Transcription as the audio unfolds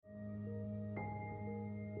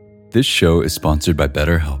This show is sponsored by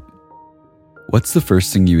BetterHelp. What's the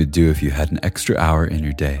first thing you would do if you had an extra hour in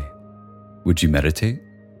your day? Would you meditate?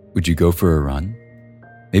 Would you go for a run?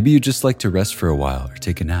 Maybe you'd just like to rest for a while or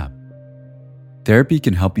take a nap. Therapy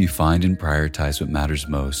can help you find and prioritize what matters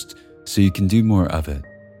most so you can do more of it.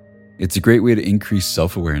 It's a great way to increase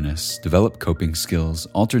self-awareness, develop coping skills,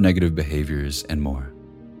 alter negative behaviors, and more.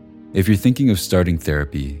 If you're thinking of starting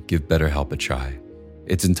therapy, give BetterHelp a try.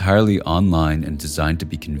 It's entirely online and designed to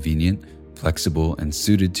be convenient, flexible, and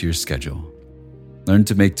suited to your schedule. Learn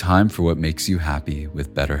to make time for what makes you happy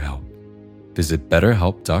with BetterHelp. Visit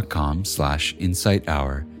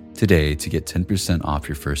betterhelp.com/insighthour today to get 10% off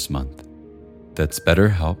your first month. That's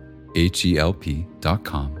BetterHelp,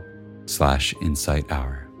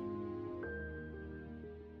 HELP.com/insighthour.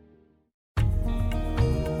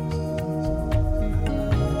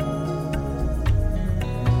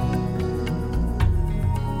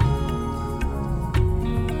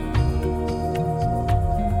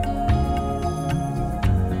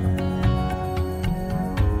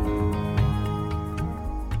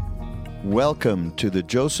 Welcome to the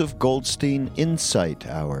Joseph Goldstein Insight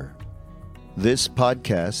Hour. This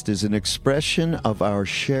podcast is an expression of our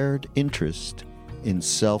shared interest in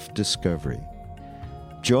self-discovery.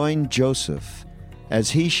 Join Joseph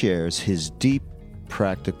as he shares his deep,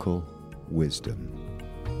 practical wisdom.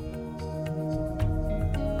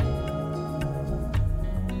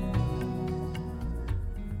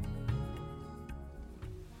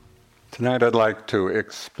 Tonight I'd like to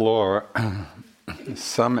explore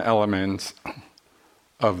some elements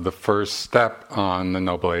of the first step on the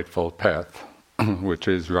Noble Eightfold Path, which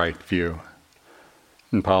is right view.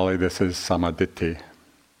 In Pali, this is Samaditthi.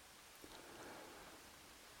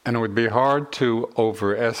 And it would be hard to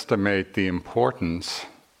overestimate the importance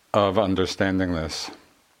of understanding this,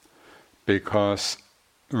 because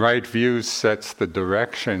right view sets the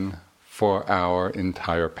direction for our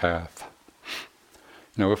entire path.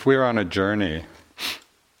 You know, if we're on a journey,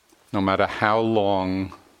 no matter how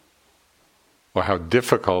long or how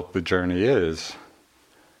difficult the journey is,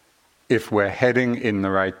 if we're heading in the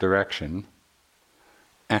right direction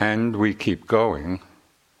and we keep going,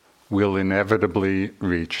 we'll inevitably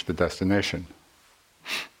reach the destination.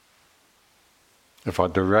 If our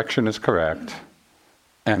direction is correct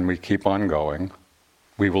and we keep on going,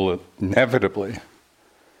 we will inevitably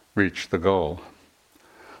reach the goal.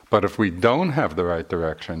 But if we don't have the right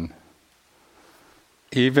direction,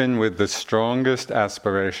 even with the strongest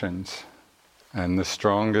aspirations and the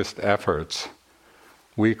strongest efforts,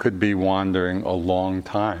 we could be wandering a long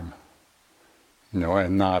time,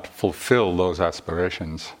 and not fulfill those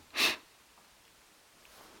aspirations.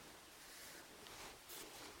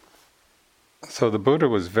 So the Buddha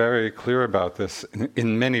was very clear about this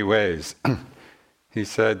in many ways. He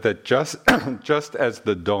said that just as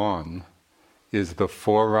the dawn is the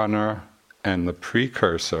forerunner and the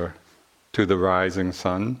precursor to the rising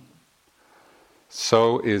sun,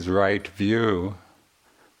 so is right view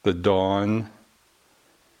the dawn.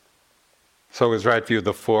 So is right view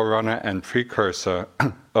the forerunner and precursor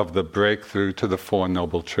of the breakthrough to the Four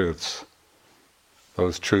Noble Truths,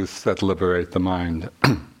 those truths that liberate the mind.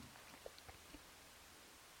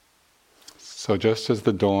 So just as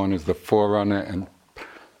the dawn is the forerunner and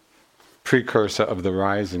precursor of the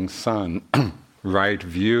rising sun, right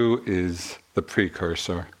view is the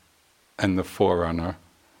precursor and the forerunner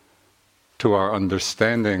to our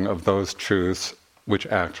understanding of those truths which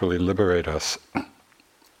actually liberate us.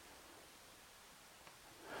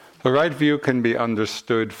 The right view can be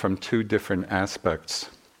understood from two different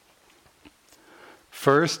aspects.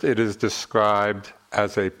 First, it is described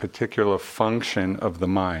as a particular function of the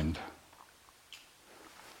mind,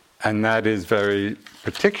 and that is very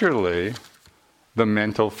particularly the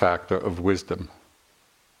mental factor of wisdom.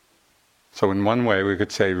 So in one way we could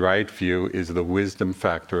say right view is the wisdom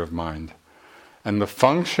factor of mind. And the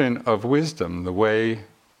function of wisdom, the way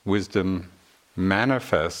wisdom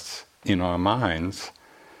manifests in our minds,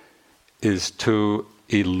 is to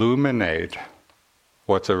illuminate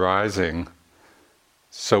what's arising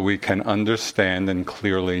so we can understand and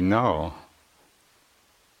clearly know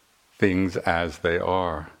things as they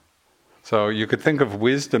are. So you could think of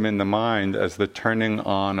wisdom in the mind as the turning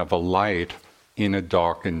on of a light in a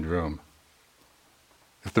darkened room.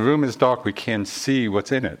 If the room is dark, we can't see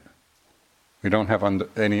what's in it. We don't have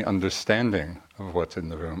any understanding of what's in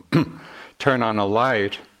the room. Turn on a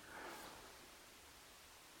light,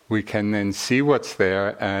 we can then see what's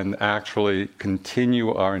there and actually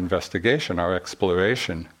continue our investigation, our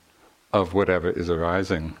exploration of whatever is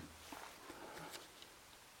arising.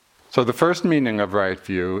 So the first meaning of right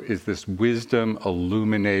view is this wisdom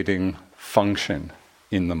illuminating function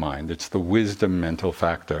in the mind. It's the wisdom mental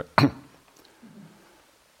factor.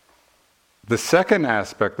 The second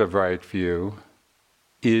aspect of right view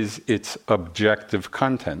is its objective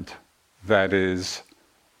content. That is,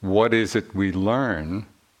 what is it we learn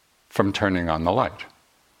from turning on the light?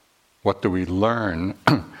 What do we learn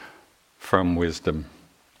from wisdom?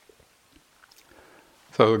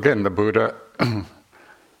 So again, the Buddha,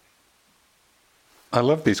 I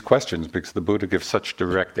love these questions because the Buddha gives such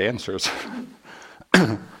direct answers.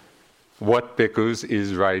 What bhikkhus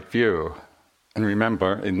is right view? And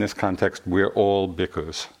remember, in this context, we're all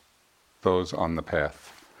bhikkhus, those on the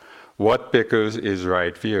path. What bhikkhus is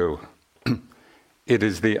right view? It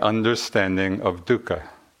is the understanding of dukkha,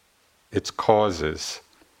 its causes,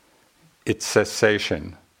 its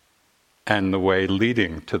cessation, and the way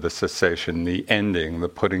leading to the cessation, the ending, the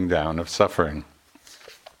putting down of suffering.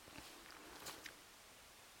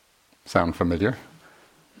 Sound familiar?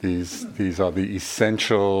 These are the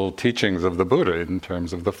essential teachings of the Buddha in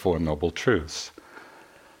terms of the Four Noble Truths.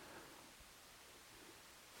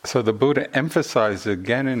 So the Buddha emphasized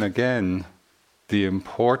again and again the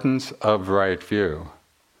importance of right view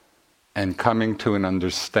and coming to an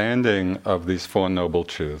understanding of these Four Noble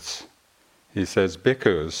Truths. He says,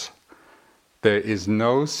 bhikkhus, there is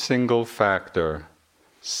no single factor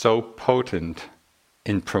so potent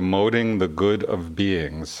in promoting the good of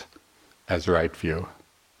beings as right view.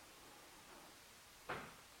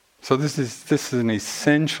 So this is an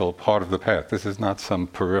essential part of the path. This is not some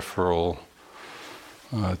peripheral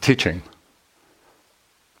teaching.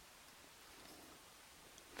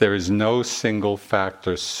 There is no single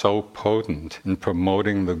factor so potent in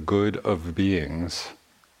promoting the good of beings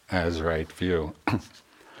as right view.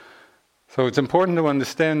 So it's important to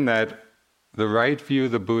understand that the right view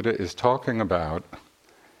the Buddha is talking about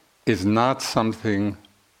is not something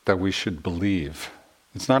that we should believe.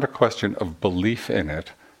 It's not a question of belief in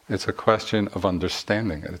it. It's a question of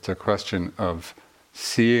understanding it. It's a question of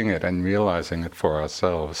seeing it and realizing it for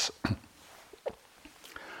ourselves.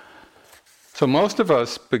 So most of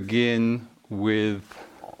us begin with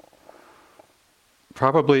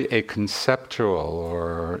probably a conceptual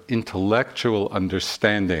or intellectual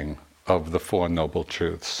understanding of the Four Noble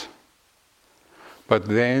Truths. But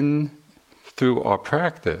then, through our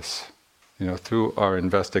practice, through our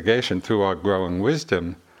investigation, through our growing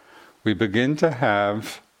wisdom, we begin to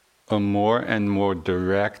have a more and more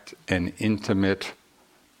direct and intimate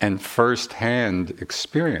and first-hand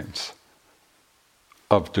experience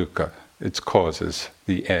of dukkha, its causes,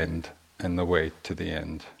 the end, and the way to the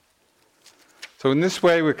end. So in this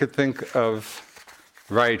way we could think of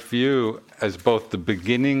right view as both the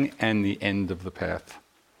beginning and the end of the path.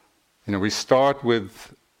 We start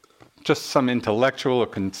with just some intellectual or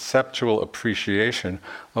conceptual appreciation.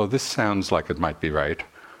 Oh, this sounds like it might be right.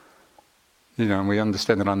 And we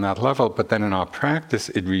understand it on that level, but then in our practice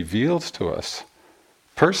it reveals to us,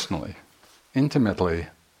 personally, intimately,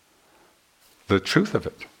 the truth of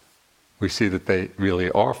it. We see that they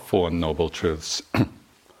really are Four Noble Truths.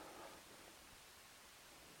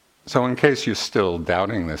 So in case you're still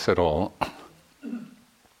doubting this at all,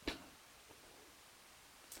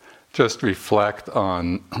 just reflect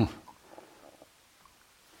on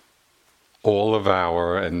all of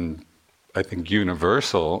our, and I think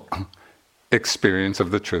universal, experience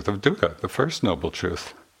of the truth of dukkha, the first noble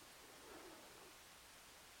truth.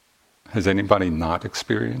 Has anybody not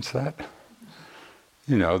experienced that?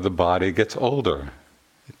 The body gets older,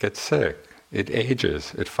 it gets sick, it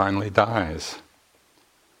ages, it finally dies.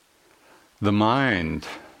 The mind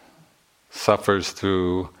suffers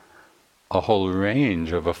through a whole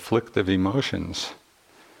range of afflictive emotions,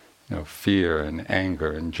 fear and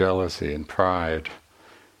anger and jealousy and pride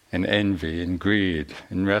and envy and greed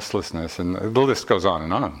and restlessness, and the list goes on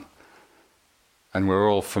and on. And we're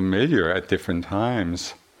all familiar at different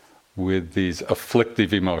times with these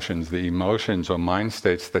afflictive emotions, the emotions or mind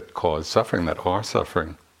states that cause suffering, that are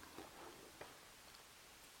suffering.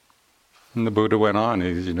 And the Buddha went on,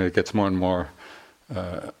 he gets more and more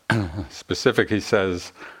specific. He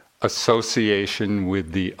says, association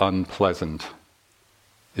with the unpleasant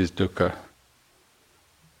is dukkha.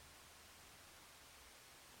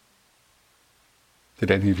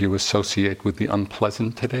 Did any of you associate with the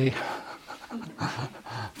unpleasant today?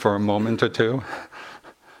 For a moment or two?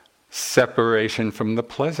 Separation from the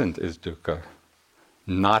pleasant is dukkha.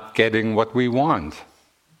 Not getting what we want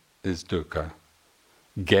is dukkha.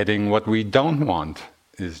 Getting what we don't want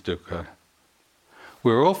is dukkha.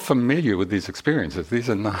 We're all familiar with these experiences. These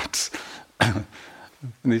are not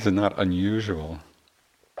unusual.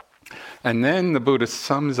 And then the Buddha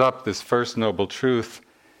sums up this first noble truth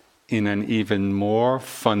in an even more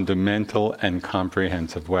fundamental and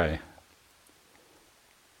comprehensive way.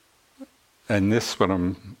 And this, what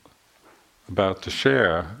I'm about to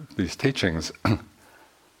share, these teachings,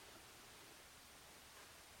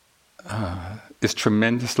 is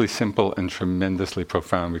tremendously simple and tremendously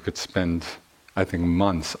profound. We could spend, I think,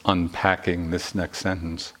 months unpacking this next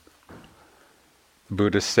sentence. The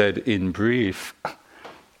Buddha said, in brief,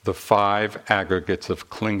 the 5 aggregates of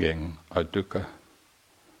clinging are dukkha.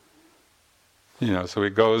 So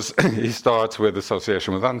he starts with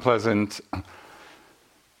association with unpleasant,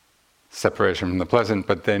 separation from the pleasant,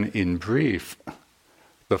 but then in brief,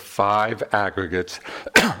 the 5 aggregates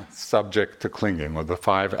subject to clinging, or the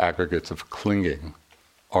 5 aggregates of clinging,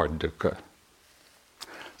 are dukkha.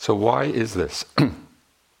 So why is this?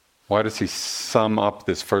 Why does he sum up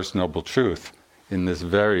this first noble truth in this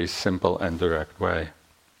very simple and direct way?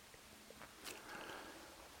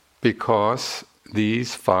 Because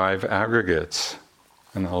these 5 aggregates,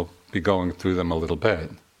 and I'll be going through them a little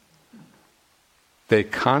bit, they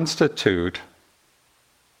constitute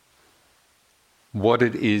what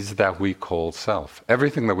it is that we call self.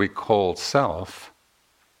 Everything that we call self,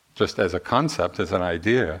 just as a concept, as an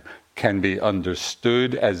idea, can be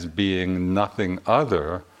understood as being nothing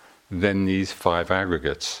other than these 5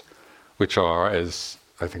 aggregates, which are, as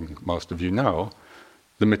I think most of you know,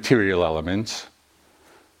 the material elements,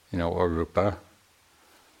 or rupa,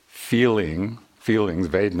 feelings,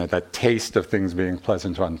 vedana, that taste of things being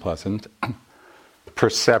pleasant or unpleasant,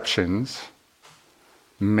 perceptions,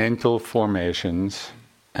 mental formations,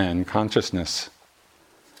 and consciousness.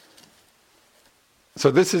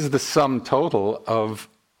 So this is the sum total of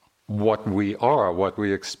what we are, what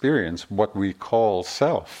we experience, what we call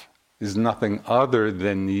self, is nothing other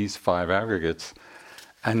than these 5 aggregates.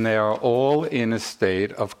 And they are all in a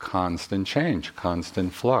state of constant change,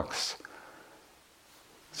 constant flux.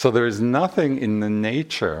 So there is nothing in the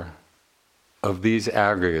nature of these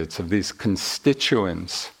aggregates, of these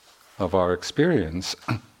constituents of our experience,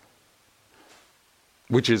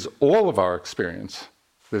 which is all of our experience.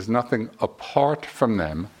 There's nothing apart from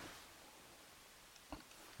them.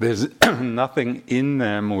 There's nothing in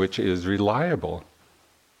them which is reliable.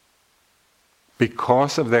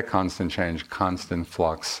 Because of their constant change, constant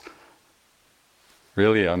flux,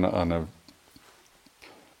 really on a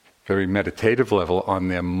very meditative level, on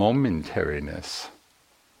their momentariness,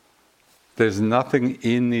 there's nothing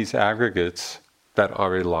in these aggregates that are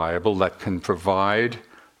reliable, that can provide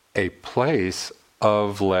a place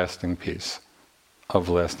of lasting peace, of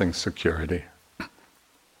lasting security.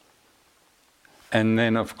 And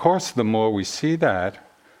then, of course, the more we see that,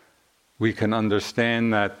 we can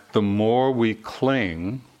understand that the more we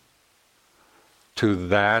cling to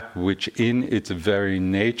that which in its very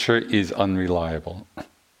nature is unreliable,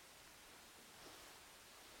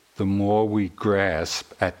 the more we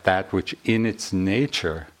grasp at that which in its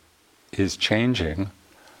nature is changing,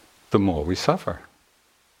 the more we suffer.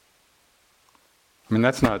 I mean,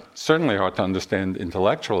 that's not certainly hard to understand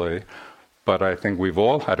intellectually, but I think we've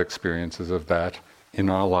all had experiences of that in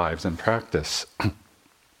our lives and practice.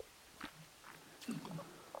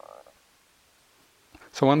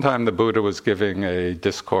 So one time the Buddha was giving a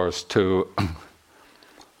discourse to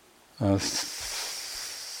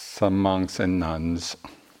some monks and nuns,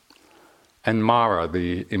 and Mara,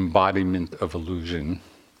 the embodiment of illusion,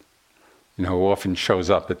 who often shows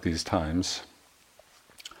up at these times.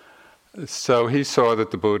 So he saw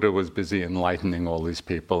that the Buddha was busy enlightening all these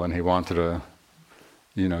people, and he wanted to,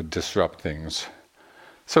 disrupt things.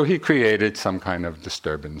 So he created some kind of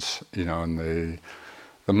disturbance, and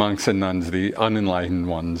the monks and nuns, the unenlightened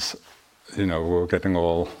ones, were getting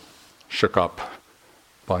all shook up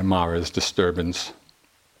by Mara's disturbance.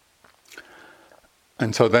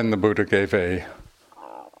 And so then the Buddha gave a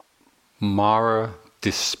Mara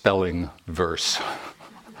dispelling verse.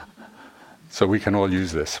 So we can all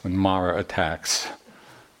use this when Mara attacks.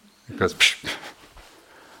 Because,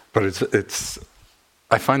 but it's.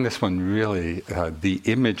 I find this one really, the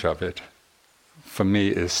image of it, for me,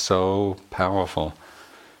 is so powerful.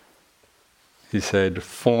 He said,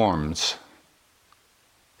 forms,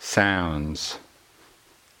 sounds,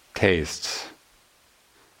 tastes,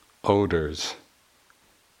 odors,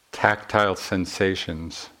 tactile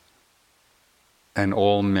sensations, and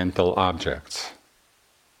all mental objects.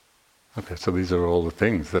 Okay, so these are all the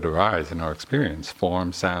things that arise in our experience.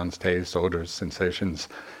 Forms, sounds, tastes, odors, sensations,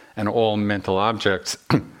 and all mental objects.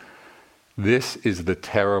 This is the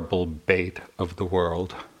terrible bait of the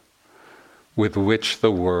world, with which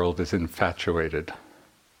the world is infatuated.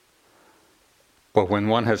 But when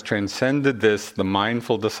one has transcended this, the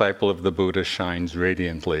mindful disciple of the Buddha shines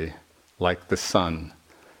radiantly, like the sun,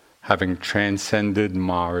 having transcended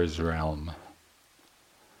Mara's realm.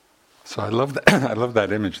 So I love that, I love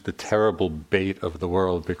that image, the terrible bait of the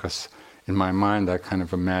world, because in my mind I kind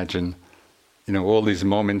of imagine, all these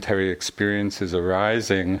momentary experiences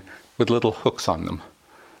arising with little hooks on them,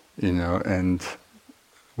 and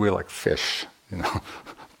we're like fish,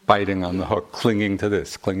 biting on the hook, clinging to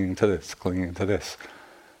this, clinging to this, clinging to this.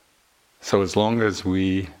 So as long as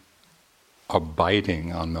we are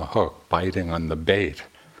biting on the hook, biting on the bait,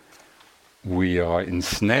 we are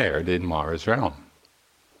ensnared in Mara's realm,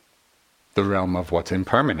 the realm of what's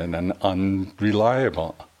impermanent and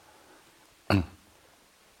unreliable.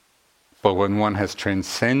 But when one has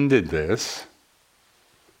transcended this,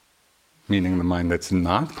 meaning the mind that's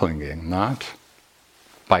not clinging, not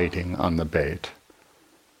biting on the bait,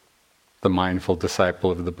 the mindful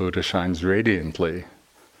disciple of the Buddha shines radiantly,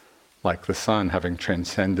 like the sun, having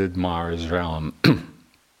transcended Mara's realm.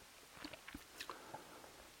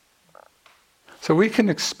 So we can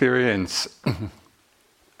experience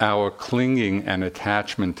our clinging and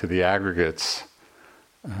attachment to the aggregates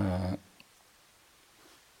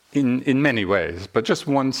in many ways, but just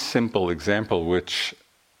one simple example which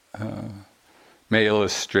may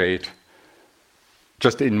illustrate,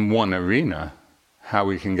 just in one arena, how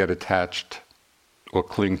we can get attached or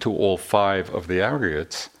cling to all 5 of the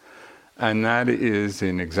aggregates, and that is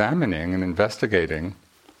in examining and investigating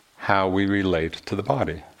how we relate to the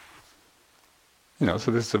body.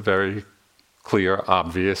 So this is a very clear,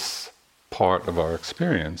 obvious part of our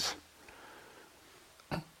experience.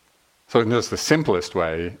 So in just the simplest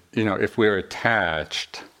way, if we're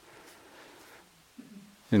attached,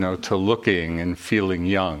 to looking and feeling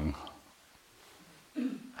young,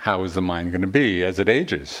 how is the mind going to be as it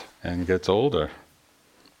ages and gets older?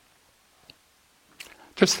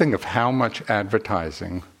 Just think of how much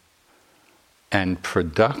advertising and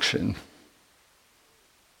production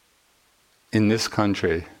in this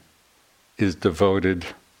country is devoted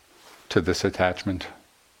to this attachment,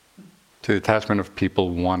 to the attachment of people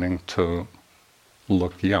wanting to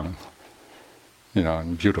look young,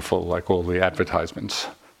 and beautiful, like all the advertisements,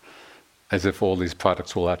 as if all these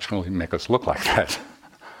products will actually make us look like that.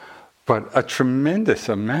 But a tremendous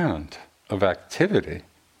amount of activity,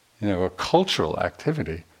 a cultural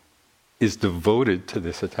activity, is devoted to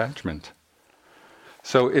this attachment.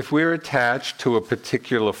 So if we're attached to a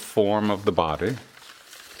particular form of the body,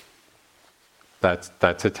 that's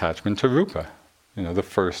attachment to rupa, the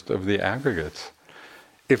first of the aggregates.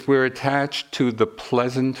 If we're attached to the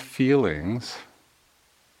pleasant feelings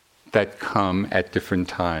that come at different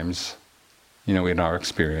times, in our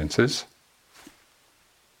experiences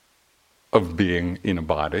of being in a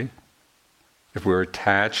body, if we're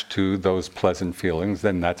attached to those pleasant feelings,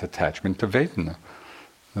 then that's attachment to Vedana,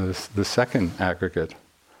 the second aggregate.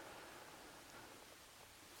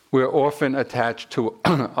 We're often attached to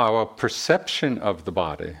our perception of the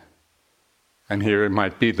body. And here it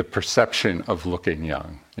might be the perception of looking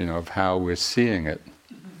young, of how we're seeing it.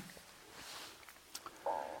 It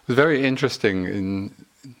was very interesting in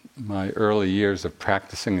my early years of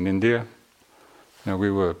practicing in India.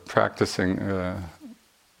 We were practicing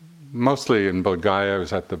mostly in Bodh Gaya. I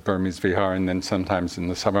was at the Burmese Vihar, and then sometimes in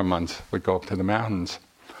the summer months we'd go up to the mountains.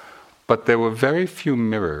 But there were very few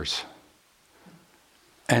mirrors.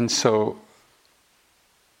 And so,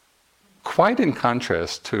 quite in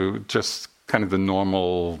contrast to just kind of the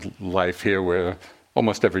normal life here where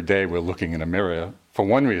almost every day we're looking in a mirror for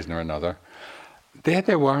one reason or another,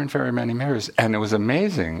 there weren't very many mirrors. And it was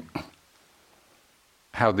amazing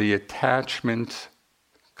how the attachment,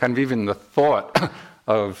 kind of even the thought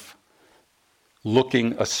of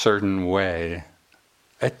looking a certain way,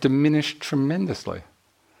 it diminished tremendously.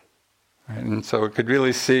 And so it could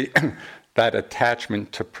really see that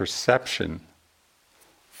attachment to perception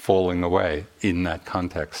falling away in that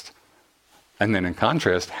context. And then in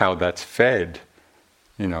contrast, how that's fed,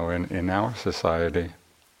 in our society.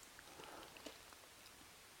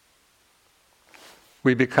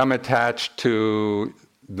 We become attached to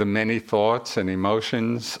the many thoughts and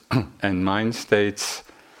emotions and mind states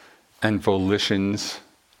and volitions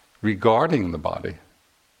regarding the body.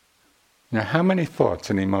 How many thoughts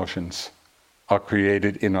and emotions are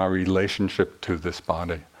created in our relationship to this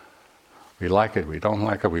body? We like it, we don't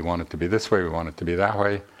like it, we want it to be this way, we want it to be that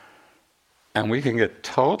way. And we can get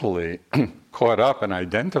totally caught up and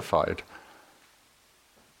identified,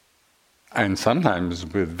 and sometimes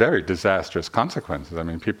with very disastrous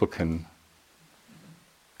consequences. People can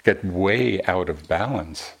get way out of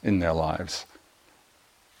balance in their lives,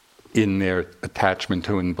 in their attachment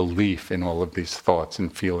to and belief in all of these thoughts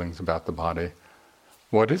and feelings about the body.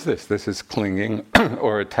 What is this? This is clinging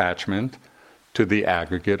or attachment to the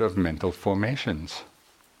aggregate of mental formations.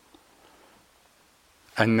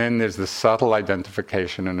 And then there's the subtle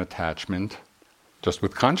identification and attachment, just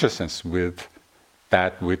with consciousness, with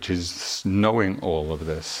that which is knowing all of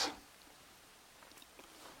this.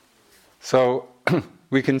 So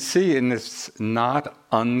we can see in this not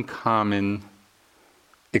uncommon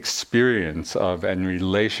experience of and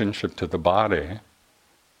relationship to the body,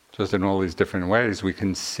 just in all these different ways, we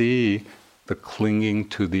can see the clinging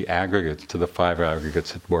to the aggregates, to the five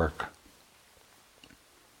aggregates at work.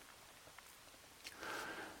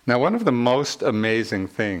 Now, one of the most amazing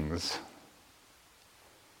things,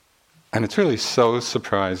 and it's really so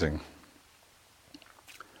surprising,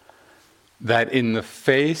 that in the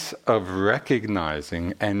face of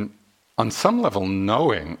recognizing and on some level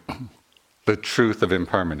knowing the truth of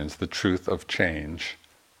impermanence, the truth of change.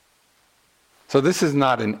 So this is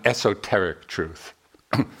not an esoteric truth.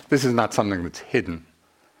 This is not something that's hidden.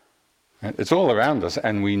 It's all around us,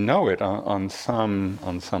 and we know it on some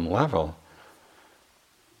level.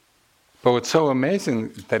 But what's so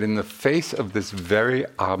amazing that in the face of this very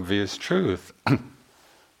obvious truth,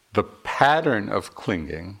 the pattern of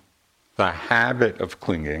clinging, the habit of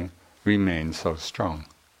clinging, remains so strong.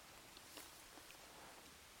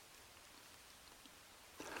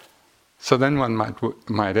 So then one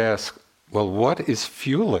might ask, well, what is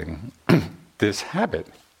fueling this habit?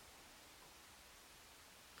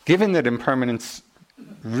 Given that impermanence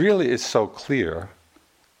really is so clear,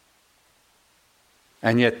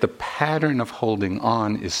 and yet the pattern of holding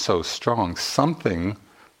on is so strong, something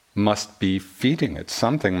must be feeding it,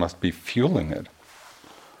 something must be fueling it.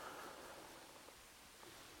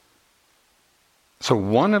 So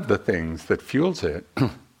one of the things that fuels it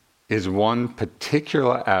is one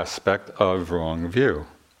particular aspect of wrong view.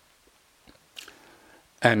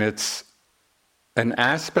 And it's an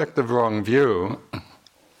aspect of wrong view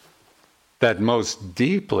that most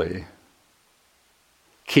deeply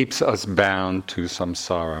keeps us bound to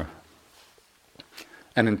samsara.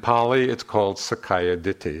 And in Pali it's called Sakkaya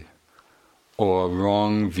Ditthi, or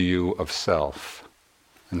wrong view of self.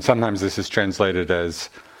 And sometimes this is translated as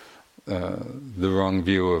the wrong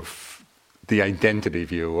view of the identity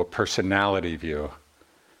view or personality view.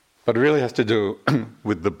 But it really has to do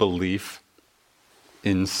with the belief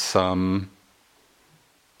in some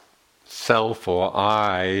self or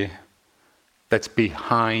I that's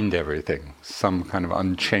behind everything, some kind of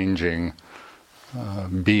unchanging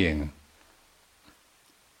being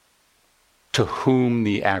to whom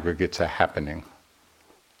the aggregates are happening.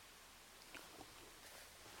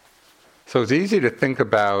 So it's easy to think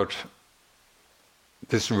about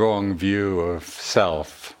this wrong view of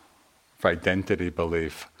self, of identity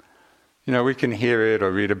belief. You know, we can hear it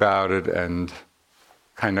or read about it and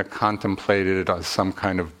kind of contemplate it as some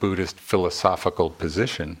kind of Buddhist philosophical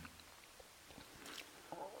position.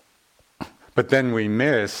 But then we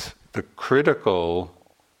miss the critical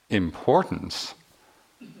importance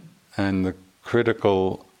and the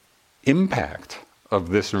critical impact of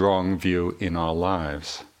this wrong view in our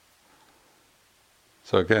lives.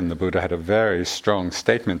 So again, the Buddha had a very strong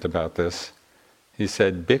statement about this. He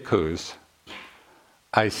said, "Bhikkhus,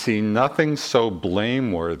 I see nothing so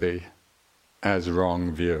blameworthy as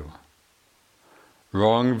wrong view.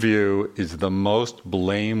 Wrong view is the most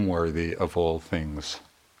blameworthy of all things."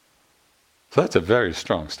 So that's a very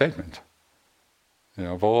strong statement. You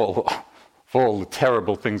know, of all the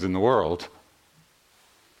terrible things in the world,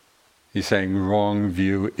 he's saying wrong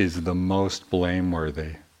view is the most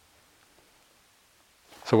blameworthy.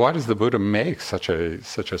 So why does the Buddha make such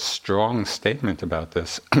a strong statement about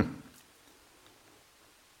this?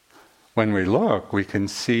 When we look, we can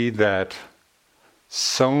see that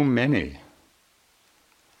so many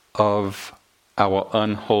of our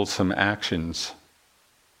unwholesome actions,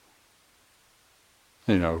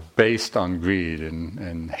 you know, based on greed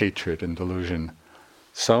and hatred and delusion,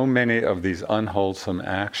 so many of these unwholesome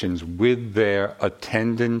actions with their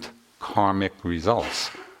attendant karmic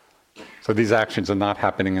results. So these actions are not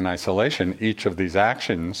happening in isolation. Each of these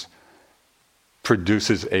actions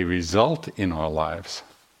produces a result in our lives.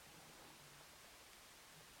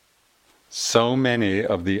 So many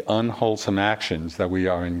of the unwholesome actions that we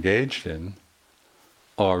are engaged in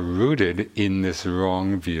are rooted in this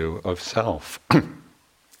wrong view of self.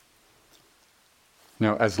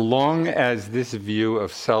 Now, as long as this view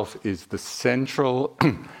of self is the central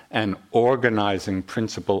and organizing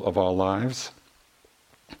principle of our lives,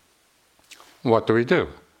 what do?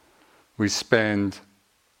 We spend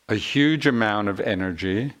a huge amount of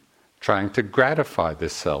energy trying to gratify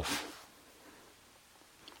this self,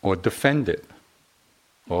 or defend it,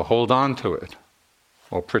 or hold on to it,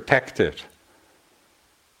 or protect it.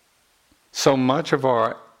 So much of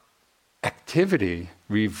our activity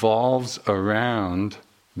revolves around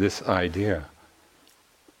this idea.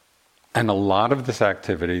 And a lot of this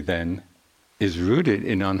activity then is rooted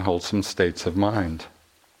in unwholesome states of mind.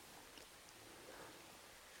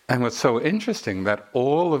 And what's so interesting, that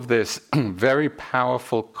all of this very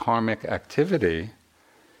powerful karmic activity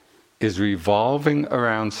is revolving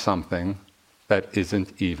around something that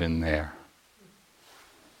isn't even there.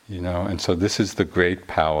 And so this is the great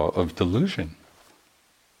power of delusion.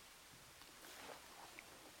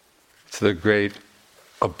 It's the great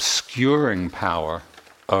obscuring power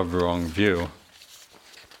of wrong view.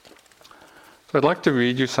 So I'd like to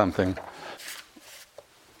read you something.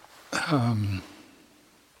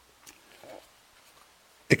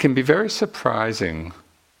 It can be very surprising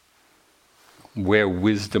where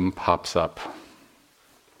wisdom pops up.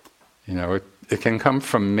 It can come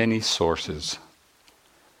from many sources.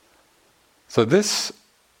 So this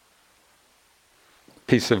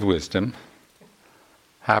piece of wisdom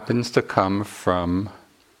happens to come from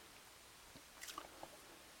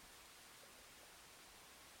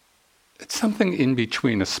it's something in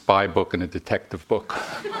between a spy book and a detective book.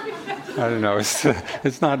 I don't know,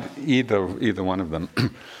 it's not either one of them.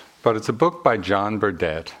 But it's a book by John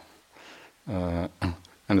Burdett, and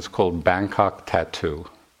it's called Bangkok Tattoo.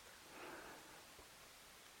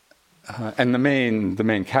 And the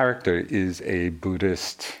main character is a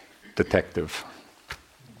Buddhist detective.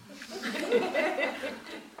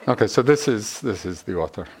 Okay, so this is the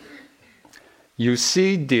author. You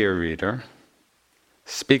see, dear reader,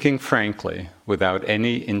 speaking frankly, without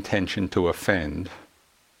any intention to offend,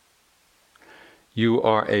 you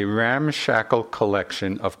are a ramshackle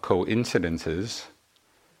collection of coincidences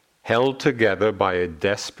held together by a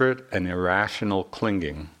desperate and irrational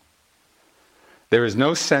clinging. There is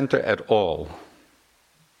no center at all.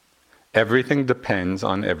 Everything depends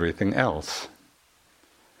on everything else.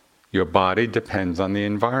 Your body depends on the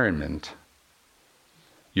environment.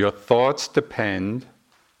 Your thoughts depend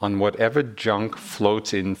on whatever junk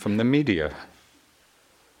floats in from the media.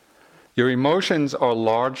 Your emotions are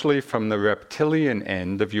largely from the reptilian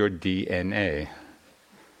end of your DNA.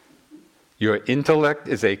 Your intellect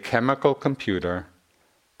is a chemical computer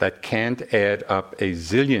that can't add up a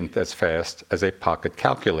zillionth as fast as a pocket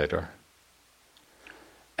calculator.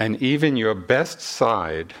 And even your best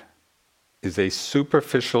side is a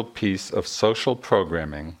superficial piece of social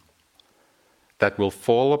programming that will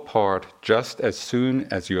fall apart just as soon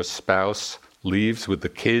as your spouse leaves with the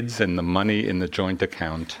kids and the money in the joint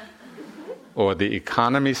account, or the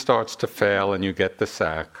economy starts to fail and you get the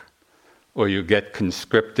sack, or you get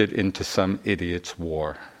conscripted into some idiot's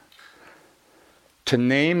war. To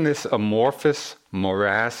name this amorphous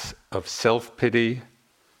morass of self-pity,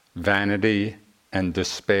 vanity, and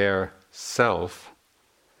despair self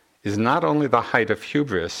is not only the height of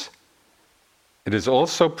hubris, it is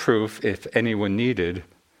also proof, if anyone needed,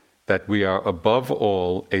 that we are above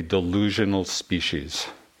all a delusional species.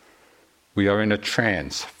 We are in a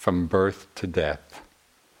trance from birth to death.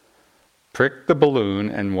 Prick the balloon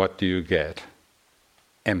and what do you get?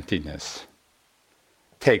 Emptiness.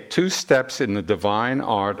 Take 2 steps in the divine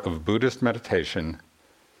art of Buddhist meditation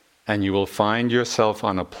and you will find yourself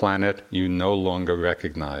on a planet you no longer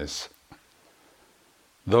recognize.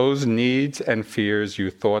 Those needs and fears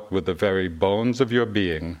you thought were the very bones of your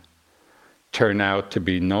being turn out to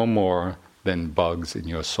be no more than bugs in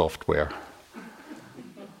your software.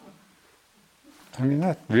 I mean,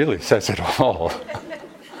 that really says it all.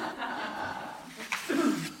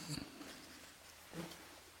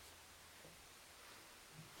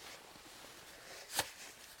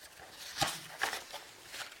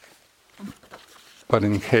 But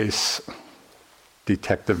in case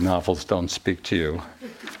detective novels don't speak to you,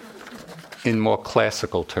 in more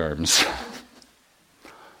classical terms,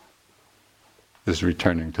 this is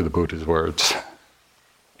returning to the Buddha's words,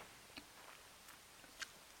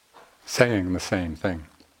 saying the same thing.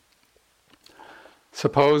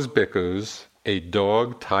 Suppose, bhikkhus, a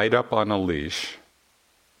dog tied up on a leash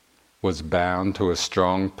was bound to a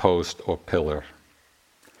strong post or pillar.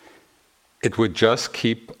 It would just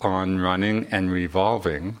keep on running and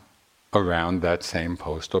revolving around that same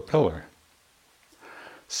post or pillar.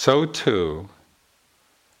 So too,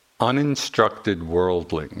 uninstructed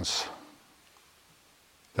worldlings,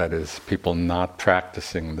 that is, people not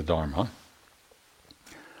practicing the Dharma,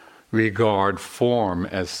 regard form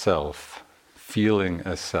as self, feeling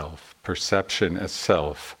as self, perception as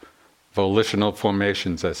self, volitional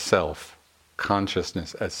formations as self,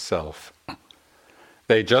 consciousness as self.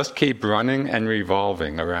 They just keep running and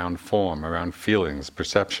revolving around form, around feelings,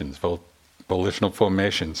 perceptions, volitional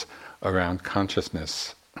formations, around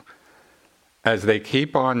consciousness. As they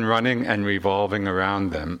keep on running and revolving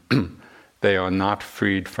around them, they are not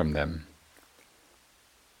freed from them.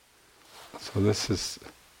 So this is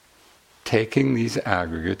taking these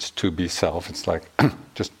aggregates to be self. It's like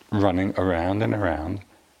just running around and around.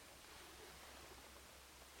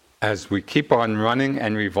 As we keep on running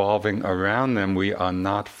and revolving around them, we are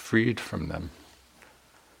not freed from them.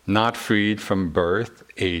 Not freed from birth,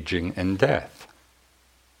 aging, and death,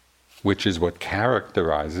 which is what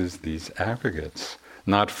characterizes these aggregates.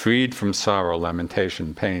 Not freed from sorrow,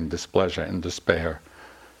 lamentation, pain, displeasure, and despair.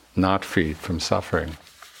 Not freed from suffering.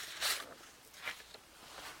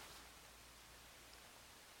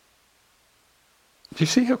 Do you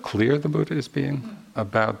see how clear the Buddha is being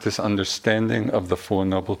about this understanding of the Four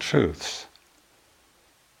Noble Truths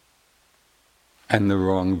and the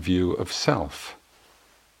wrong view of self?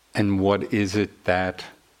 And what is it that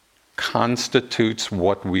constitutes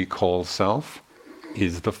what we call self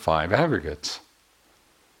is the five aggregates.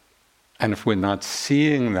 And if we're not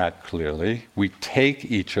seeing that clearly, we take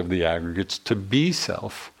each of the aggregates to be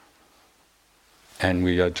self, and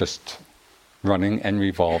we are just running and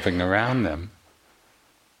revolving around them,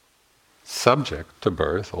 subject to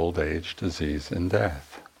birth, old age, disease, and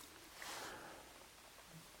death.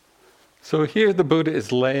 So here the Buddha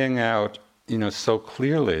is laying out, so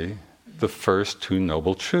clearly the first two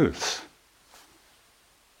noble truths,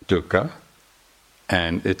 dukkha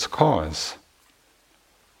and its cause.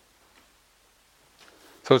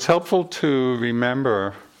 So it's helpful to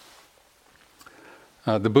remember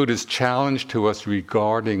the Buddha's challenge to us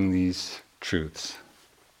regarding these truths.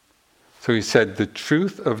 So he said, the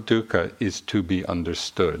truth of dukkha is to be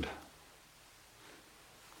understood,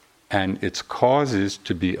 and its causes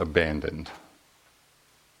to be abandoned.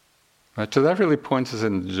 Right? So that really points us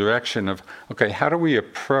in the direction of, okay, how do we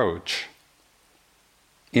approach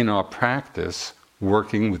in our practice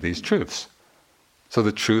working with these truths? So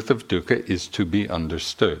the truth of dukkha is to be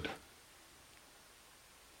understood.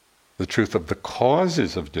 The truth of the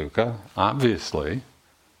causes of dukkha, obviously,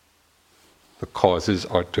 the causes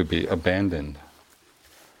are to be abandoned.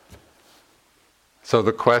 So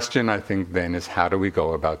the question, I think, then is how do we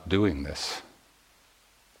go about doing this?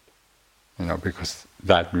 Because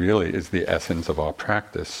that really is the essence of our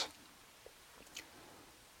practice.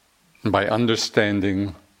 By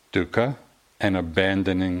understanding dukkha and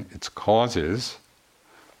abandoning its causes,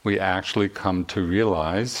 we actually come to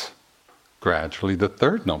realize gradually the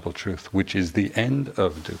third noble truth, which is the end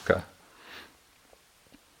of dukkha.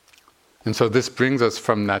 And so this brings us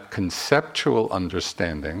from that conceptual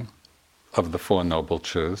understanding of the Four Noble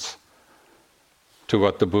Truths to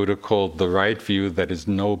what the Buddha called the right view that is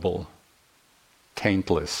noble,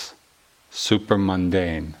 taintless,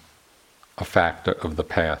 supermundane, a factor of the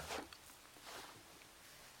path.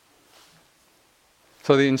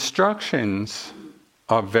 So the instructions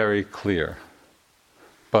are very clear,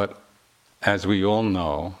 but as we all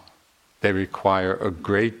know, they require a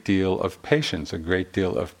great deal of patience, a great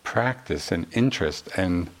deal of practice and interest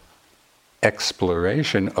and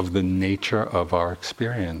exploration of the nature of our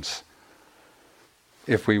experience.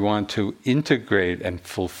 If we want to integrate and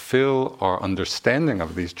fulfill our understanding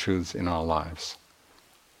of these truths in our lives.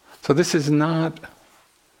 So this is not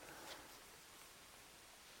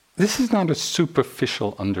a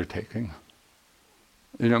superficial undertaking.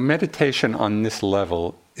 Meditation on this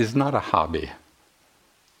level is not a hobby.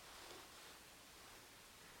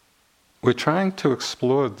 We're trying to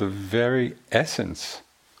explore the very essence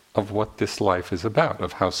of what this life is about,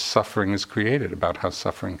 of how suffering is created, about how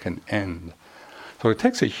suffering can end. So it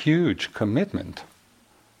takes a huge commitment.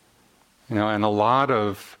 And a lot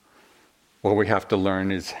of what we have to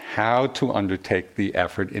learn is how to undertake the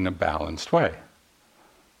effort in a balanced way.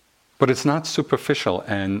 But it's not superficial,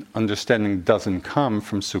 and understanding doesn't come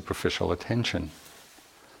from superficial attention.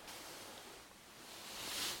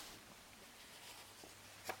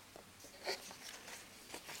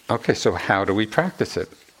 Okay, so how do we practice it?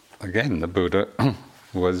 Again, the Buddha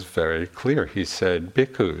was very clear. He said,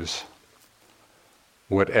 bhikkhus,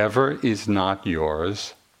 whatever is not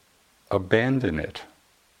yours, abandon it.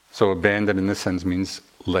 So abandon in this sense means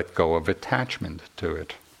let go of attachment to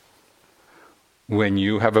it. When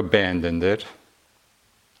you have abandoned it,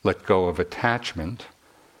 let go of attachment,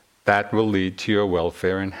 that will lead to your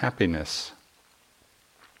welfare and happiness.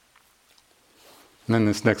 And then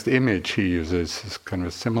this next image he uses is kind of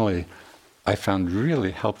a simile I found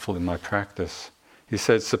really helpful in my practice. He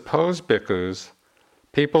said, suppose, bhikkhus,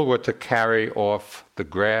 people were to carry off the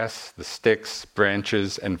grass, the sticks,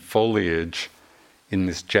 branches, and foliage in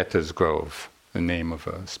this Jeta's grove, the name of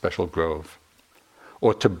a special grove,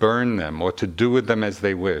 or to burn them, or to do with them as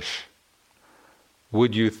they wish.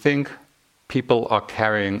 Would you think people are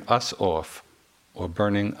carrying us off, or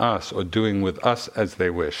burning us, or doing with us as they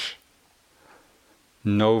wish.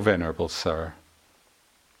 No, Venerable Sir,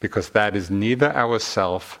 because that is neither our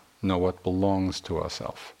self nor what belongs to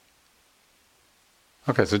ourself.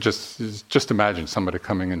 Okay, so just imagine somebody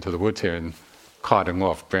coming into the woods here and carting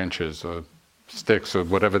off branches or sticks or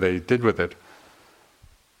whatever they did with it.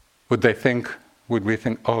 Would we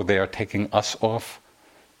think, oh, they are taking us off?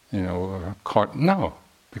 Or cart? No,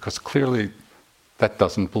 because clearly that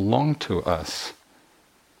doesn't belong to us.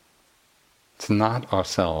 It's not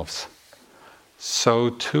ourselves. So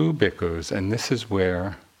too, bhikkhus, and this is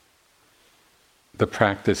where the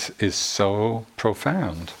practice is so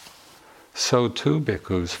profound. So too,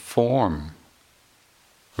 bhikkhus, form,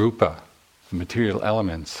 rupa, the material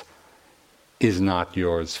elements, is not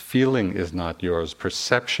yours. Feeling is not yours.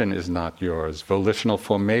 Perception is not yours. Volitional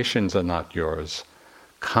formations are not yours.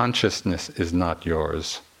 Consciousness is not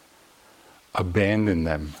yours. Abandon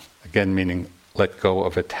them. Again, meaning let go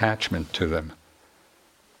of attachment to them.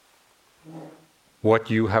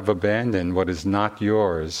 What you have abandoned, what is not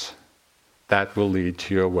yours, that will lead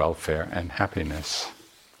to your welfare and happiness.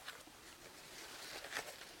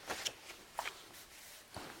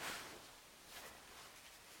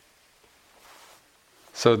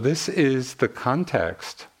 So this is the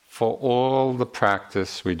context for all the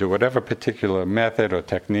practice we do, whatever particular method or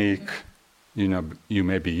technique you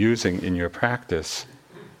may be using in your practice.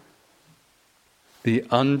 The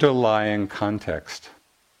underlying context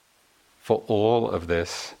for all of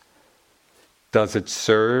this, does it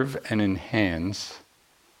serve and enhance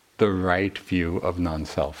the right view of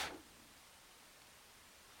non-self?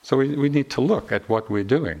 So we need to look at what we're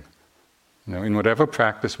doing. In whatever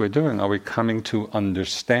practice we're doing, are we coming to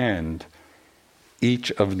understand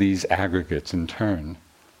each of these aggregates in turn?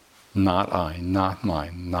 Not I, not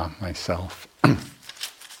mine, not myself.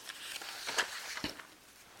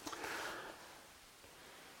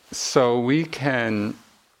 So we can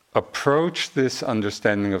approach this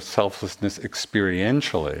understanding of selflessness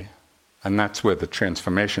experientially, and that's where the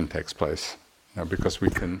transformation takes place. Because we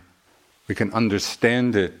can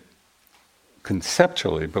understand it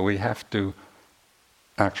conceptually, but we have to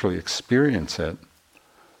actually experience it.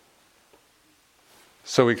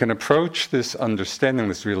 So we can approach this understanding,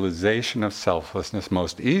 this realization of selflessness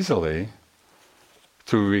most easily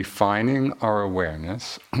through refining our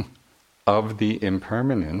awareness of the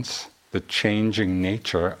impermanence, the changing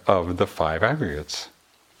nature of the five aggregates.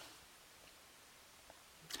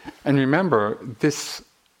 And remember, this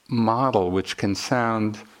model, which can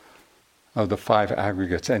sound of the five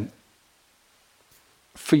aggregates, and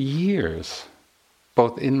for years,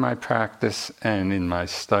 both in my practice and in my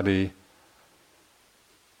study,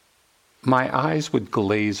 my eyes would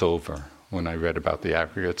glaze over when I read about the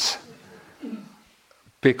aggregates.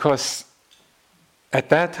 Because at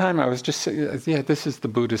that time I was just saying, this is the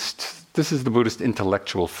Buddhist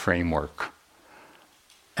intellectual framework.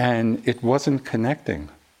 And it wasn't connecting.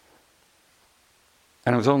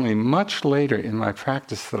 And it was only much later in my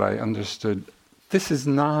practice that I understood this is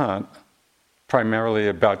not primarily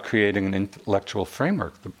about creating an intellectual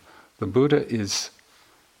framework. The Buddha is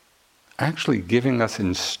actually giving us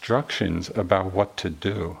instructions about what to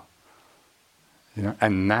do.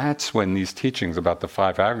 And that's when these teachings about the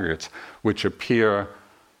five aggregates, which appear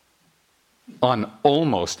on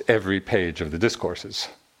almost every page of the discourses.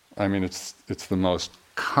 I mean, it's the most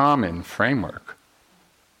common framework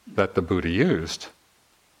that the Buddha used.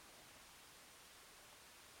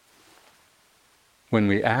 When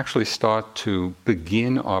we actually start to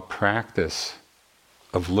begin our practice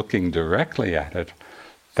of looking directly at it,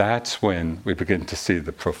 that's when we begin to see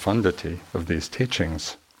the profundity of these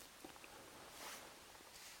teachings.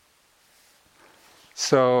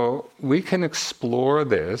 So we can explore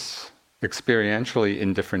this experientially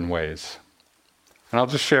in different ways. And I'll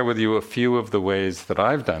just share with you a few of the ways that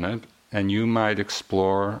I've done it, and you might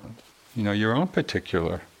explore, your own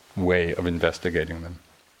particular way of investigating them.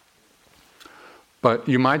 But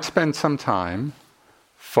you might spend some time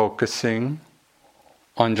focusing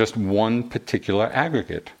on just one particular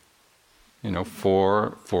aggregate,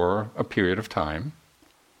 for a period of time.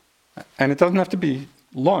 And it doesn't have to be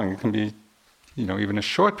long, it can be, even a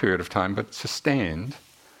short period of time, but sustained,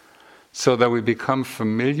 so that we become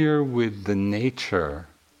familiar with the nature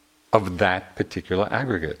of that particular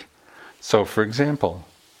aggregate. So, for example,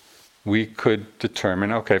 we could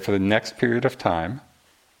determine, okay, for the next period of time,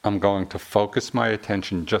 I'm going to focus my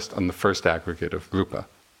attention just on the first aggregate of rupa,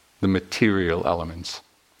 the material elements.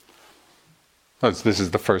 This is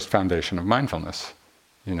the first foundation of mindfulness,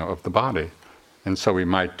 of the body. And so we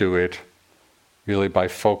might do it really by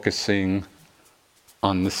focusing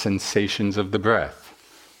on the sensations of the breath,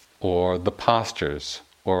 or the postures,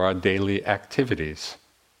 or our daily activities,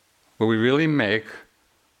 where we really make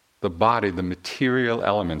the body, the material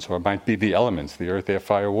elements, or it might be the elements, the earth, air,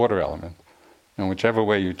 fire, water element, and whichever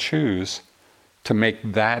way you choose, to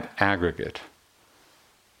make that aggregate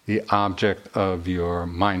the object of your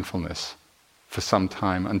mindfulness for some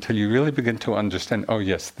time, until you really begin to understand, oh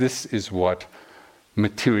yes, this is what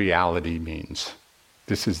materiality means.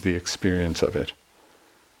 This is the experience of it.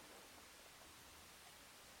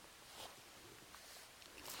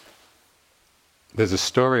 There's a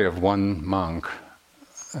story of one monk,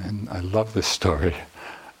 and I love this story.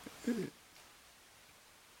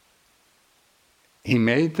 He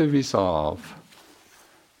made the resolve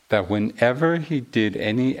that whenever he did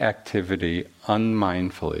any activity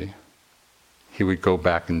unmindfully, he would go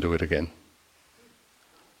back and do it again.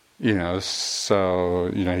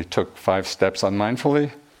 So he took 5 steps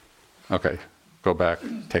unmindfully. Okay, go back,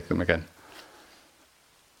 take them again.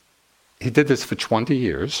 He did this for 20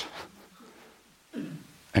 years,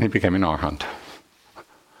 and he became an arhat,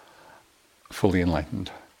 fully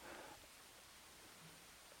enlightened.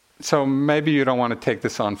 So maybe you don't want to take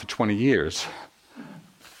this on for 20 years,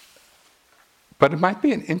 but it might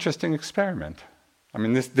be an interesting experiment. I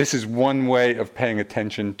mean, this is one way of paying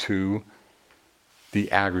attention to the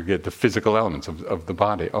aggregate, the physical elements of the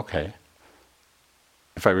body. Okay,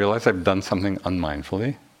 if I realize I've done something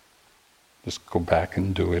unmindfully, just go back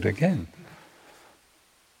and do it again.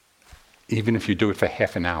 Even if you do it for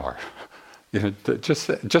half an hour, just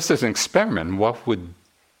as an experiment, what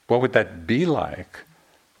would that be like?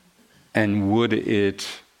 And would it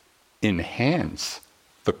enhance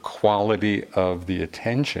the quality of the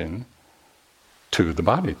attention to the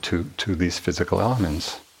body, to these physical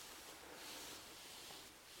elements?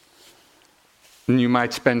 And you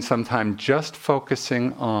might spend some time just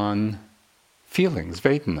focusing on feelings,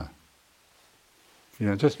 Vedana.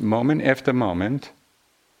 Just moment after moment,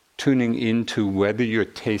 tuning into whether you're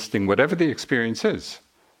tasting whatever the experience is.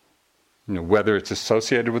 Whether it's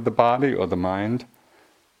associated with the body or the mind,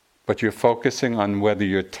 but you're focusing on whether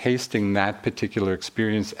you're tasting that particular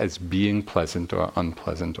experience as being pleasant or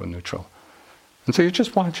unpleasant or neutral. And so you're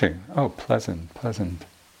just watching. Oh, pleasant, pleasant,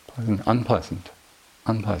 pleasant, unpleasant,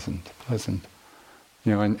 unpleasant, pleasant.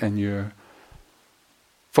 And you're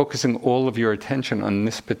focusing all of your attention on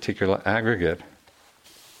this particular aggregate.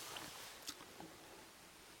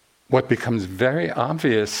 What becomes very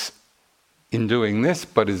obvious in doing this,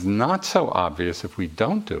 but is not so obvious if we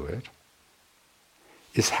don't do it,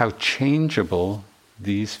 is how changeable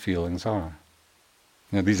these feelings are.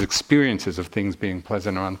 These experiences of things being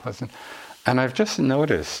pleasant or unpleasant. And I've just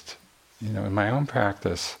noticed, in my own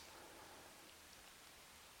practice,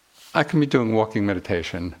 I can be doing walking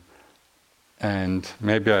meditation, and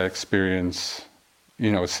maybe I experience,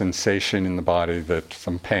 a sensation in the body,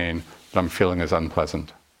 some pain that I'm feeling is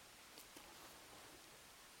unpleasant.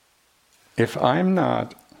 If I'm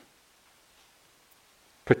not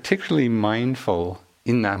particularly mindful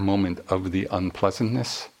in that moment of the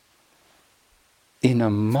unpleasantness, in a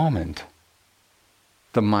moment,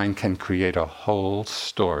 the mind can create a whole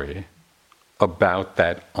story about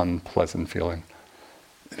that unpleasant feeling.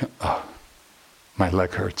 Oh, my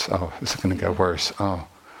leg hurts. Oh, is it going to get worse? Oh,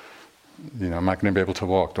 I'm not going to be able to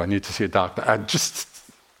walk. Do I need to see a doctor? Just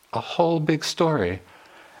a whole big story.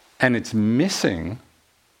 And it's missing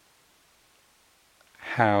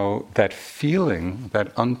how that feeling,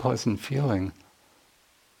 that unpleasant feeling,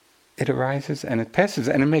 it arises and it passes.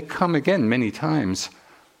 And it may come again many times,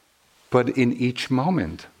 but in each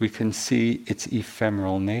moment we can see its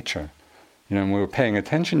ephemeral nature. When we're paying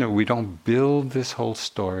attention to it, we don't build this whole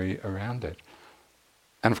story around it.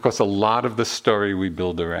 And of course, a lot of the story we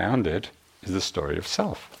build around it is the story of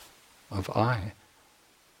self, of I.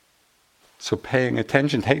 So paying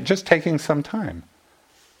attention, just taking some time,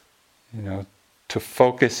 to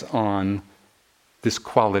focus on this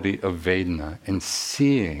quality of Vedana and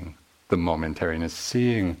seeing the momentariness,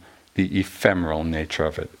 seeing the ephemeral nature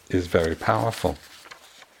of it is very powerful.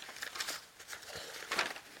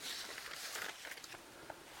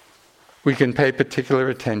 We can pay particular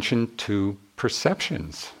attention to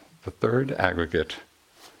perceptions, the third aggregate,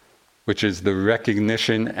 which is the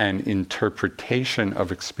recognition and interpretation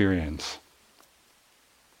of experience.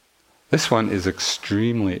 This one is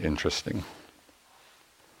extremely interesting,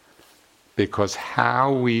 because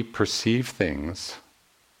how we perceive things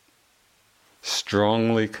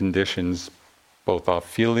strongly conditions both our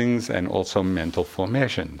feelings and also mental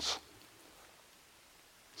formations.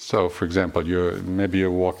 So, for example, maybe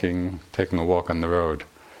you're taking a walk on the road,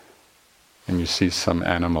 and you see some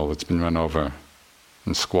animal that's been run over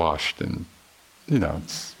and squashed, and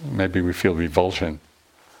maybe we feel revulsion.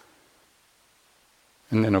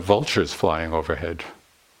 And then a vulture's flying overhead,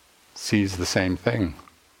 sees the same thing.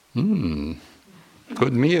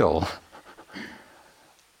 Good meal.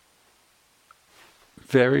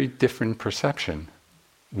 Very different perception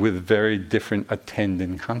with very different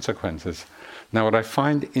attendant consequences. Now, what I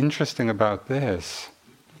find interesting about this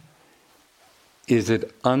is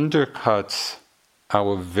it undercuts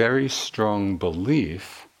our very strong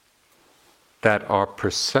belief that our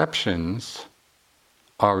perceptions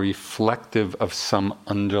are reflective of some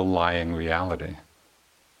underlying reality.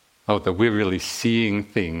 That we're really seeing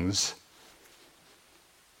things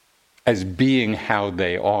as being how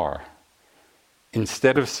they are.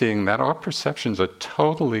 Instead of seeing that our perceptions are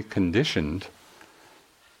totally conditioned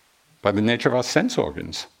by the nature of our sense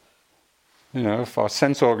organs. If our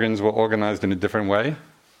sense organs were organized in a different way,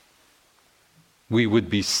 we would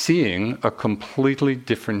be seeing a completely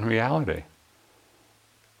different reality.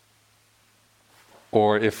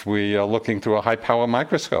 Or if we are looking through a high-power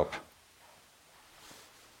microscope,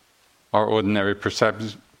 our ordinary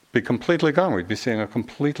perceptions would be completely gone. We'd be seeing a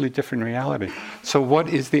completely different reality. So what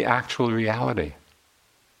is the actual reality?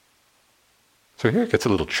 So here it gets a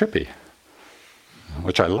little trippy,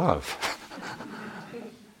 which I love.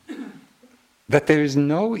 That there is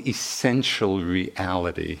no essential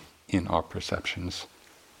reality in our perceptions.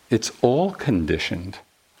 It's all conditioned.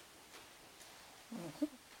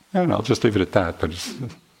 I don't know, I'll just leave it at that, but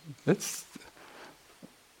it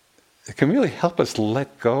can really help us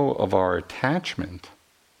let go of our attachment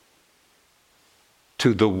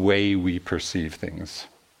to the way we perceive things,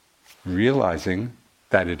 realizing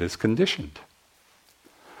that it is conditioned.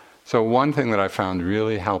 So one thing that I found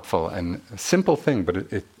really helpful, and a simple thing, but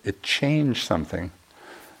it changed something.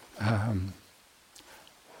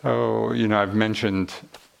 I've mentioned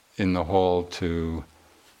in the hall to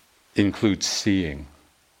include seeing.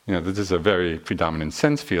 This is a very predominant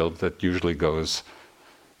sense field that usually goes,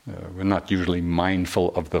 we're not usually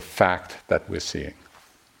mindful of the fact that we're seeing.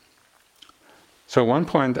 So at one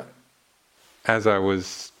point, as I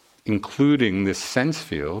was including this sense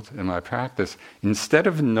field in my practice, instead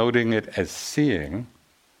of noting it as seeing,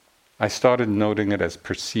 I started noting it as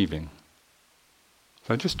perceiving.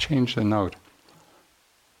 So I just changed the note.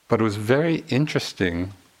 But it was very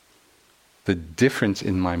interesting, the difference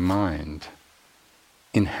in my mind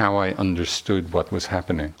in how I understood what was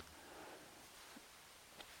happening.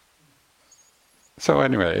 So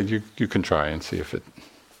anyway, you can try and see if it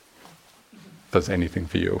does anything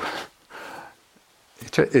for you.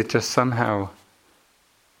 It just somehow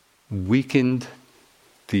weakened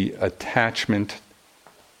the attachment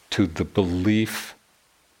to the belief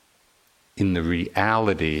in the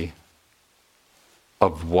reality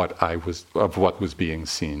of what was being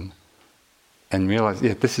seen, and realized,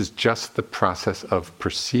 this is just the process of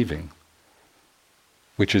perceiving,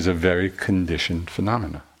 which is a very conditioned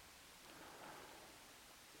phenomena.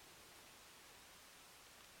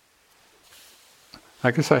 I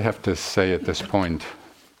guess I have to say at this point,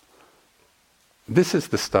 this is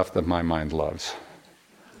the stuff that my mind loves.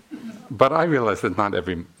 But I realize that not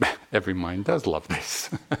every mind does love this.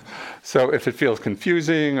 So if it feels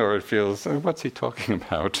confusing or it feels, what's he talking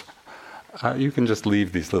about? You can just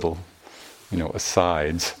leave these little,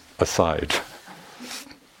 asides aside.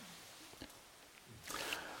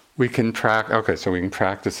 We can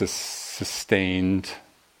practice a sustained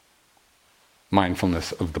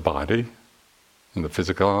mindfulness of the body and the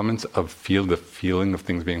physical elements, of the feeling of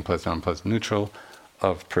things being pleasant, unpleasant, neutral,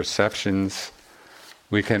 of perceptions.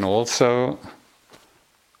 We can also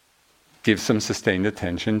give some sustained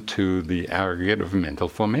attention to the aggregate of mental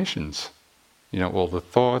formations. All the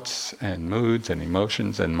thoughts and moods and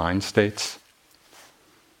emotions and mind states.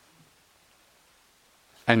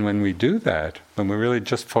 And when we do that, when we're really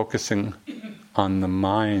just focusing on the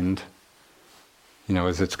mind,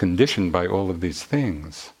 as it's conditioned by all of these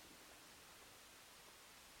things,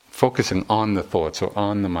 focusing on the thoughts or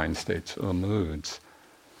on the mind states or moods,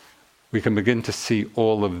 we can begin to see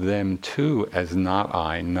all of them too as not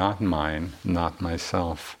I, not mine, not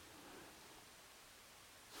myself.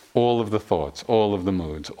 All of the thoughts, all of the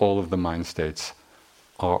moods, all of the mind states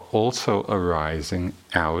are also arising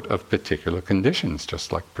out of particular conditions,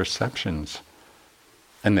 just like perceptions.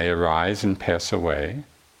 And they arise and pass away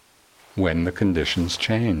when the conditions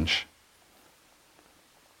change.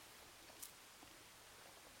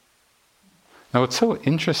 Now, what's so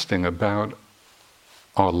interesting about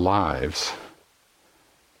our lives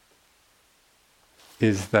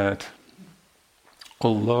is that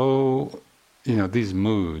although, these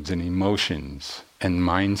moods and emotions and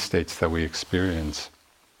mind states that we experience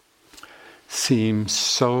seem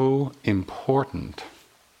so important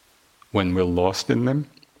when we're lost in them,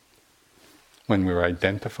 when we're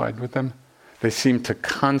identified with them. They seem to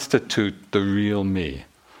constitute the real me,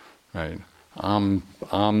 right? I'm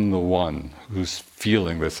the one who's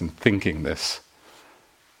feeling this and thinking this.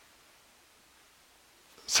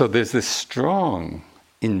 So there's this strong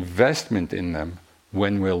investment in them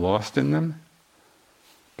when we're lost in them.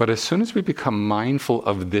 But as soon as we become mindful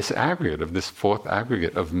of this aggregate, of this fourth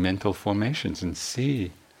aggregate of mental formations, and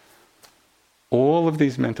see all of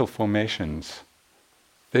these mental formations,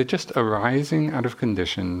 they're just arising out of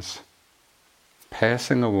conditions,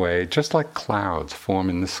 passing away, just like clouds form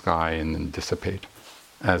in the sky and then dissipate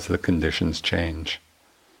as the conditions change.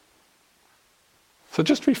 So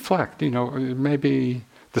just reflect, maybe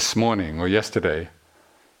this morning or yesterday,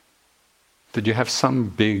 did you have some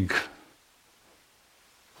big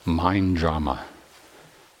mind drama,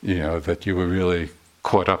 that you were really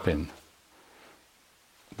caught up in?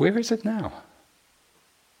 Where is it now?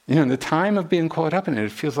 In the time of being caught up in it,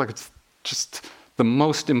 it feels like it's just the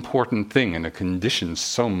most important thing, and it conditions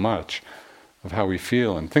so much of how we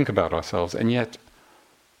feel and think about ourselves. And yet,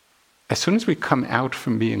 as soon as we come out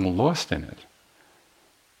from being lost in it,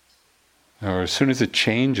 or as soon as it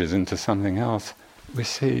changes into something else, we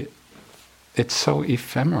see it's so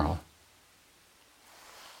ephemeral.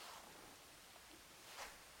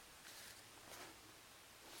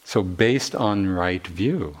 So based on right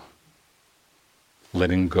view,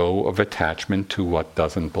 letting go of attachment to what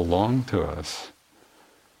doesn't belong to us,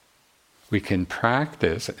 we can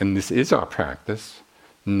practice, and this is our practice,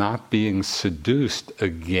 not being seduced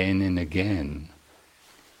again and again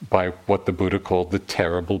by what the Buddha called the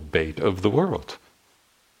terrible bait of the world,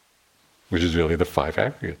 which is really the five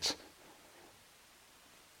aggregates.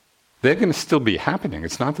 They're going to still be happening.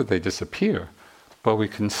 It's not that they disappear, but we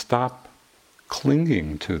can stop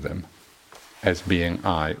clinging to them as being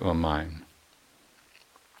I or mine.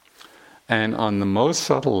 And on the most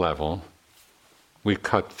subtle level, we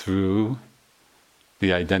cut through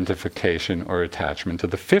the identification or attachment to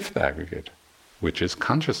the fifth aggregate, which is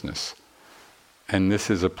consciousness. And this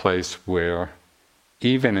is a place where,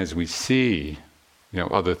 even as we see,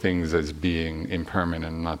 other things as being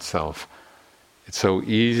impermanent, not self, it's so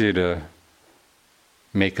easy to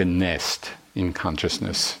make a nest in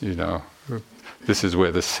consciousness, This is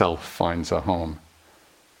where the self finds a home,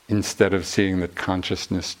 instead of seeing that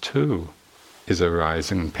consciousness too is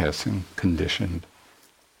arising, passing, conditioned.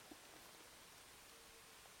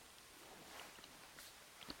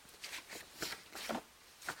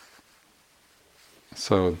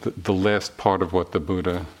 So the last part of what the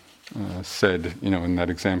Buddha said, in that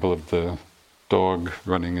example of the dog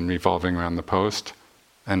running and revolving around the post,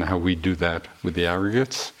 and how we do that with the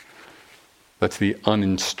aggregates, that's the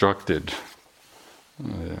uninstructed.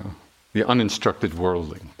 The uninstructed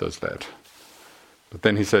worldling does that. But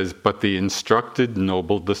then he says, but the instructed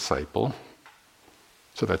noble disciple,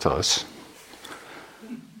 so that's us,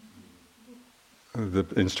 the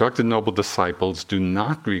instructed noble disciples do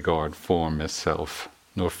not regard form as self,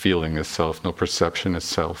 nor feeling as self, nor perception as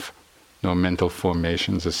self, nor mental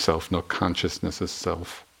formations as self, nor consciousness as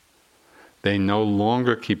self. They no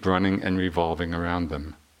longer keep running and revolving around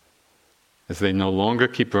them. As they no longer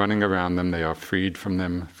keep running around them, they are freed from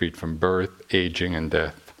them, freed from birth, aging, and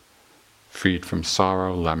death, freed from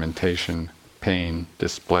sorrow, lamentation, pain,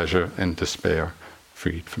 displeasure, and despair,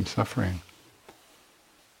 freed from suffering.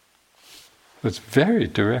 It's very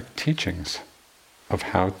direct teachings of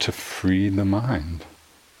how to free the mind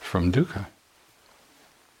from dukkha.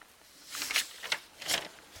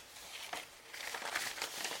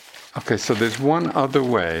 Okay, so there's one other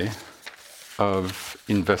way of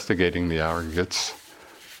investigating the aggregates,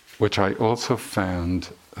 which I also found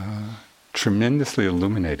tremendously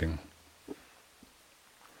illuminating.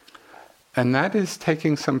 And that is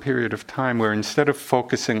taking some period of time where, instead of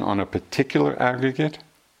focusing on a particular aggregate,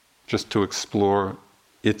 just to explore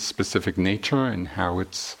its specific nature and how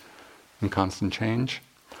it's in constant change,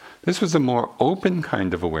 this was a more open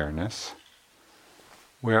kind of awareness,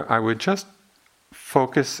 where I would just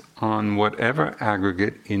focus on whatever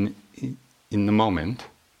aggregate in the moment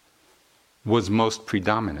was most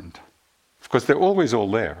predominant. Of course, they're always all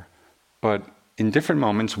there, but in different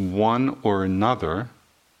moments, one or another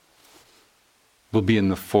will be in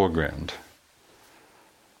the foreground.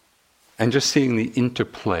 And just seeing the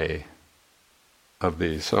interplay of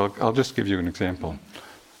these. So I'll just give you an example.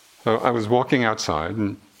 So I was walking outside,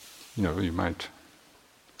 and you might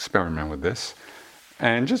experiment with this,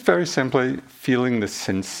 and just very simply feeling the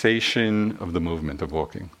sensation of the movement of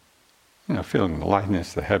walking. Feeling the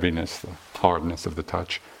lightness, the heaviness, the hardness of the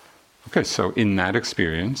touch. Okay, so in that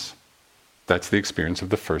experience, That's the experience of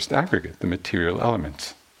the first aggregate, the material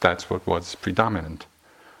elements. That's what was predominant.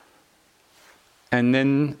 And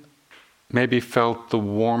then maybe felt the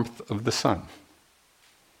warmth of the sun.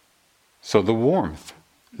 So the warmth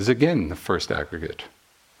is again the first aggregate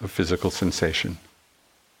of physical sensation.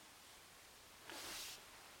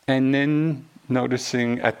 And then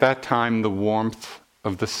noticing at that time the warmth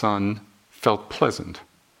of the sun felt pleasant.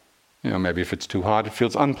 Maybe if it's too hot, it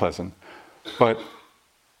feels unpleasant. But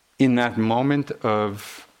in that moment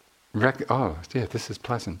of, this is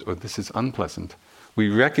pleasant, or this is unpleasant, we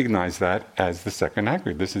recognize that as the second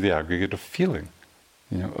aggregate. This is the aggregate of feeling,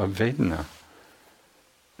 of Vedana.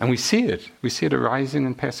 And we see it arising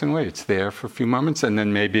and passing away. It's there for a few moments, and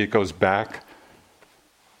then maybe it goes back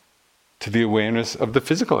to the awareness of the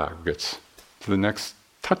physical aggregates, to the next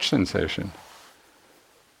touch sensation.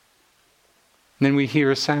 And then we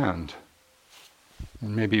hear a sound,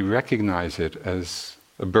 and maybe recognize it as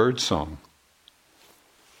a bird song.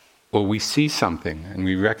 Or we see something, and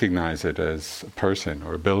we recognize it as a person,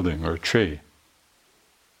 or a building, or a tree.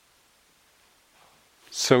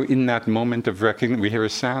 So in that moment of recognition, we hear a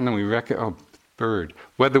sound and we recognize, bird.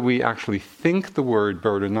 Whether we actually think the word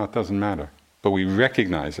bird or not doesn't matter, but we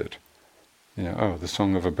recognize it. The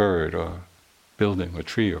song of a bird, or building, or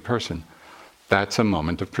tree, or person. That's a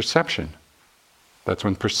moment of perception. That's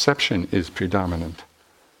when perception is predominant.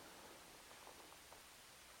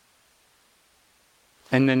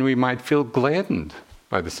 And then we might feel gladdened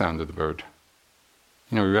by the sound of the bird.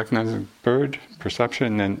 We recognize a bird,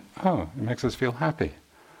 perception, and then, it makes us feel happy.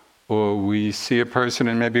 Or we see a person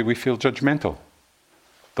and maybe we feel judgmental.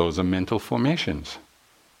 Those are mental formations.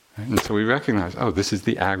 And so we recognize, this is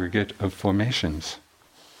the aggregate of formations.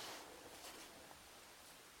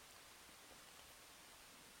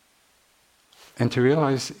 And to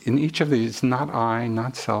realize in each of these, not I,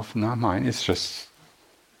 not self, not mine, it's just,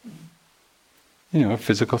 a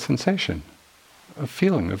physical sensation, a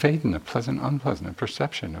feeling, a Vedana, pleasant, unpleasant, a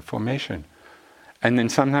perception, a formation. And then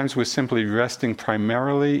sometimes we're simply resting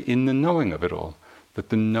primarily in the knowing of it all, that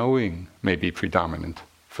the knowing may be predominant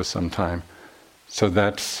for some time. So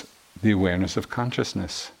that's the awareness of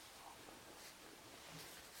consciousness.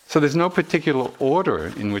 So there's no particular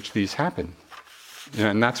order in which these happen.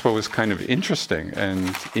 And that's what was kind of interesting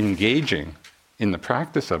and engaging in the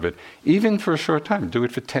practice of it, even for a short time. Do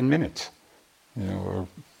it for 10 minutes, or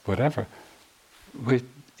whatever.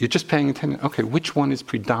 You're just paying attention. Okay, which one is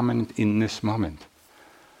predominant in this moment?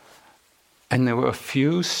 And there were a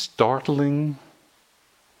few startling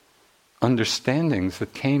understandings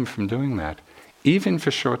that came from doing that, even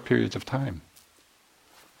for short periods of time.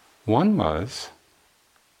 One was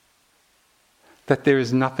that there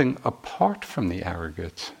is nothing apart from the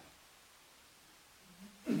aggregates.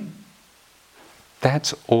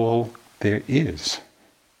 That's all there is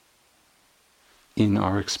in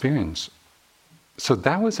our experience. So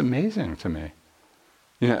that was amazing to me.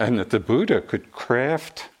 And that the Buddha could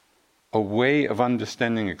craft a way of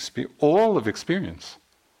understanding all of experience.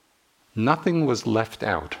 Nothing was left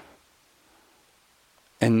out.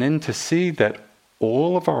 And then to see that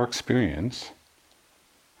all of our experience,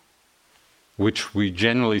 which we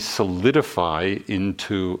generally solidify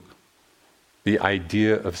into the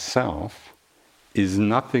idea of self, is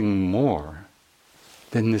nothing more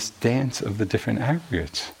than this dance of the different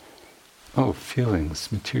aggregates.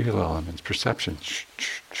 Feelings, material elements, perception.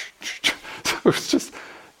 So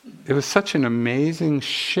it was such an amazing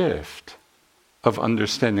shift of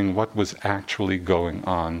understanding what was actually going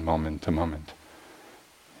on moment to moment.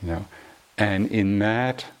 And in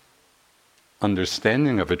that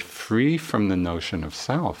understanding of it, free from the notion of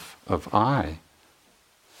self, of I,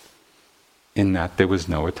 in that there was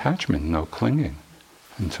no attachment, no clinging.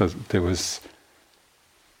 And so there was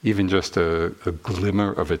even just a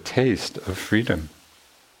glimmer of a taste of freedom.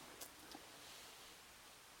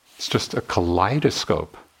 It's just a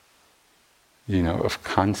kaleidoscope, of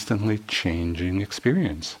constantly changing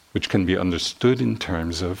experience, which can be understood in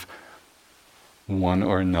terms of one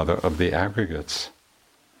or another of the aggregates.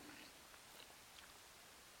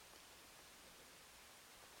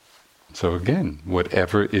 So again,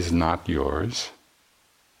 whatever is not yours,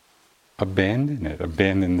 abandon it,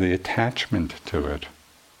 abandon the attachment to it.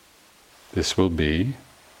 This will be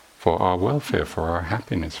for our welfare, for our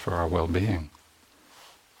happiness, for our well-being.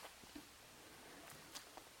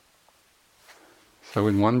 So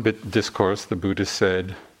in one discourse, the Buddha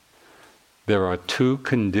said, there are two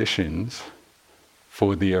conditions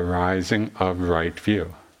for the arising of right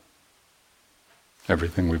view.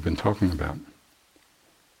 Everything we've been talking about.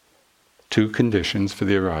 Two conditions for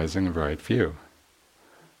the arising of right view.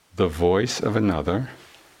 The voice of another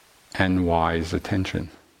and wise attention.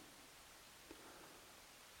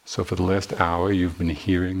 So for the last hour, you've been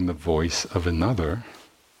hearing the voice of another.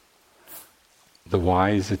 The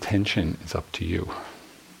wise attention is up to you.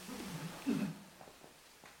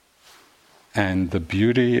 And the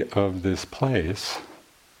beauty of this place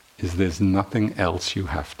is there's nothing else you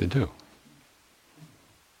have to do.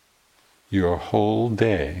 Your whole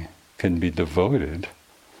day can be devoted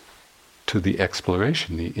to the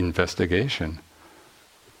exploration, the investigation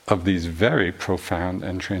of these very profound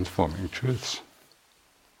and transforming truths.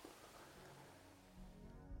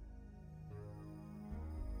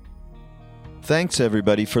 Thanks,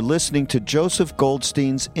 everybody, for listening to Joseph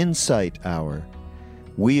Goldstein's Insight Hour.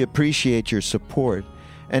 We appreciate your support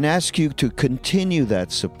and ask you to continue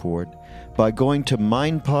that support by going to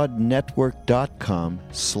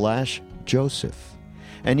mindpodnetwork.com/Joseph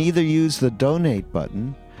and either use the donate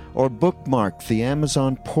button or bookmark the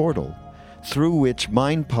Amazon portal through which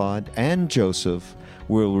MindPod and Joseph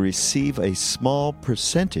will receive a small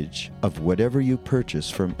percentage of whatever you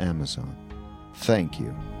purchase from Amazon. Thank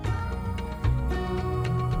you.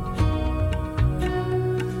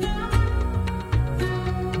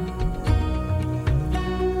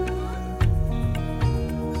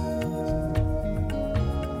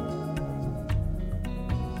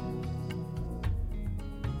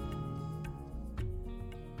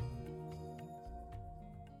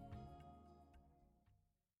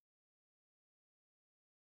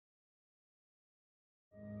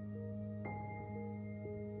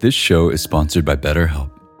 This show is sponsored by BetterHelp.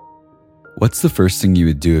 What's the first thing you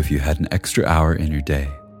would do if you had an extra hour in your day?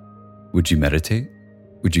 Would you meditate?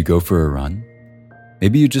 Would you go for a run?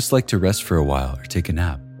 Maybe you just like to rest for a while or take a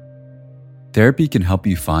nap. Therapy can help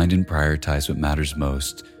you find and prioritize what matters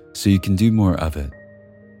most so you can do more of it.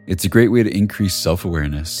 It's a great way to increase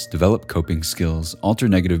self-awareness, develop coping skills, alter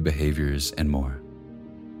negative behaviors, and more.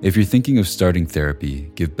 If you're thinking of starting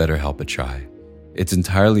therapy, give BetterHelp a try. It's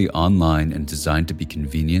entirely online and designed to be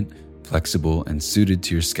convenient, flexible, and suited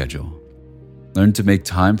to your schedule. Learn to make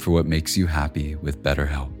time for what makes you happy with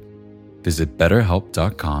BetterHelp. Visit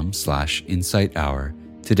betterhelp.com/insighthour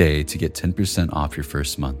today to get 10% off your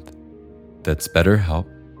first month. That's BetterHelp,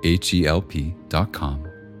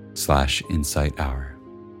 HELP.com/insighthour.